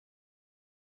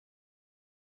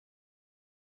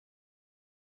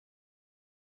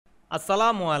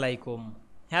Assalamu Walaikum.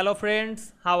 Hello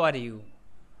friends, how are you?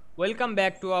 Welcome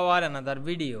back to our another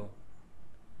video.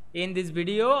 In this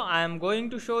video, I am going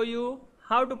to show you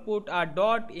how to put a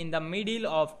dot in the middle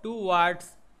of two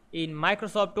words in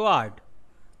Microsoft Word.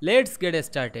 Let's get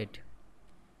started.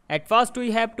 At first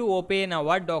we have to open a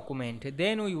Word document.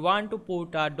 Then we want to put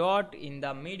a dot in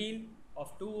the middle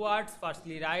of two words.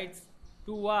 Firstly write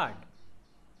two words.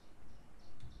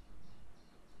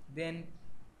 Then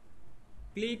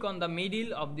click on the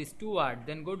middle of these two words,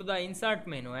 then go to the insert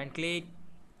menu and click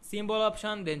symbol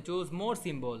option, then choose more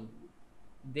symbol,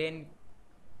 then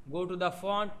go to the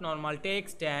font normal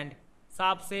text and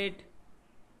subset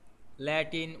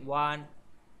Latin 1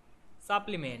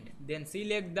 supplement, then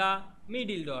select the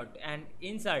middle dot and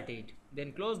insert it,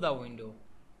 then close the window.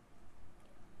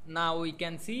 Now we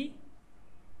can see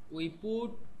we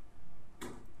put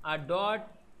a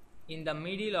dot in the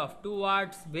middle of two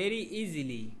words very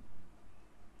easily.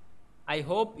 I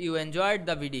hope you enjoyed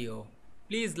the video.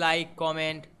 Please like,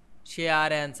 comment,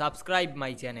 share and subscribe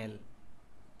my channel.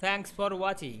 Thanks for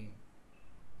watching.